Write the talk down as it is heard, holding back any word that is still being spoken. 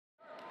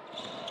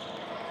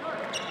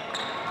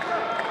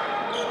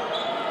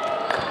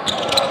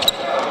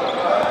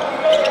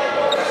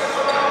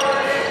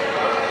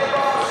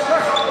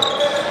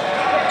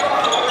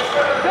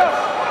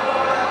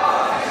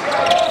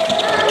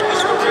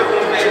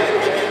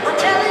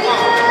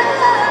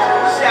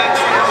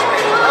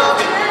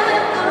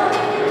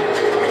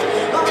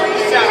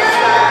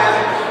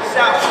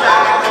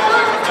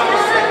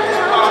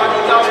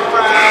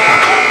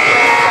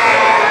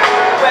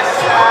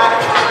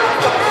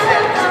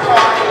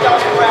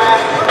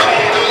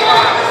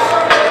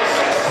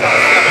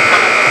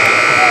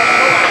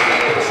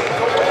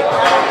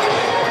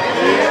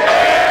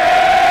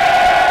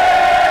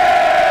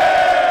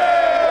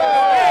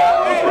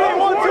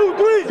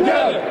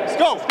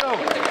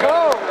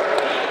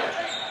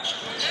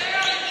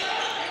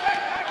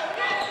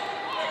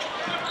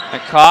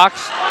And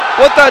Cox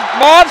with a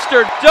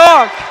monster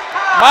dunk.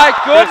 My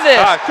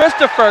goodness,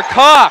 Christopher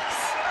Cox.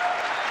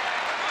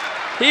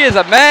 He is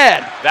a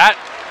man.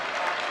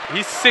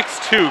 He's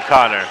 6'2",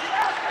 Conor.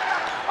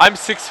 I'm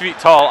 6 feet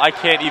tall. I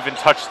can't even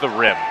touch the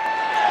rim.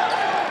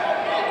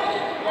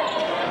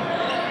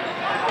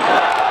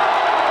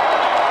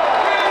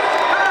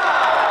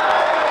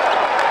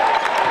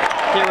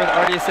 Here with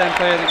RDSN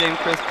Player of the Game,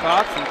 Chris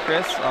Cox. And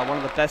Chris, one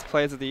of the best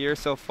plays of the year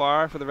so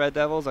far for the Red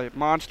Devils, a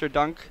monster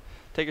dunk.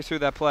 Take us through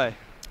that play.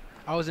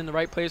 I was in the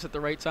right place at the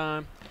right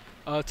time.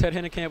 Ted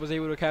Hennekamp was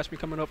able to catch me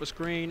coming off a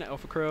screen,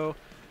 off a curl.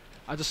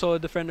 I just saw the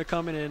defender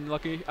coming, and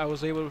lucky I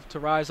was able to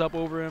rise up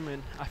over him,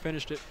 and I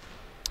finished it.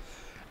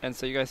 And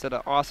so you guys had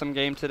an awesome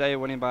game today,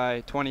 winning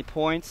by 20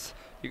 points.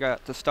 You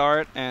got to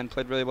start and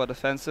played really well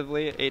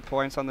defensively, 8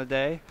 points on the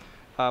day.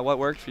 What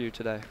worked for you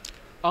today?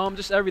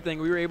 Just everything.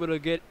 We were able to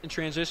get in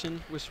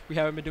transition, which we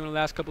haven't been doing the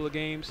last couple of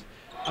games.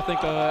 I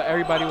think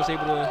everybody was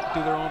able to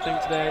do their own thing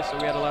today, so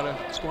we had a lot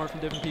of scoring from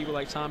different people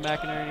like Tom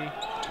McInerney.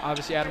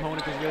 Obviously, Adam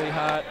Honig was really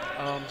hot.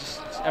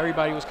 Just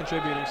everybody was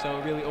contributing, so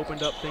it really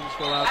opened up things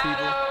for a lot of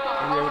people.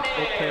 And we were able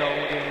to play all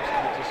the games,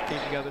 and it just came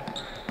together.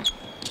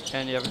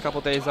 And you have a couple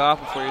days off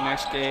before your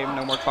next game.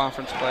 No more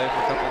conference play for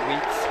a couple of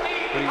weeks.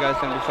 What are you guys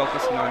going to be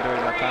focusing on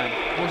during that time?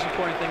 The most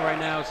important thing right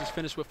now is just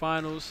finish with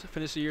finals,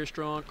 finish the year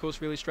strong.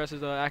 Coach really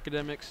stresses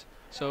academics,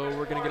 so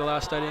we're going to get a lot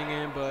of studying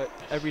in, but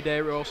every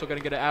day we're also going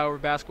to get an hour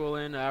of basketball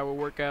in, an hour of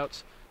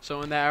workouts.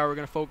 So in that hour we're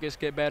going to focus,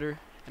 get better,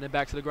 and then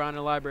back to the grind in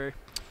the library.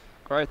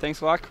 All right,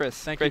 thanks a lot, Chris.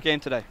 Thank you. Great game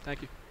today.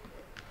 Thank you.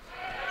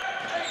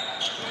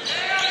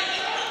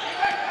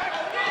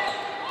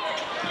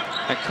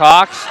 And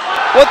Cox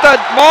with a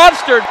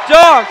monster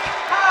dunk.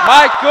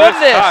 My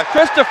goodness,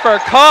 Christopher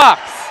Cox.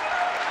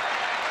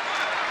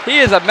 He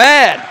is a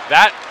man.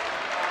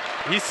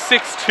 He's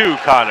 6'2",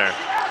 Conor.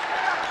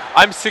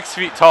 I'm 6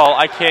 feet tall.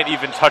 I can't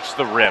even touch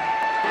the rim.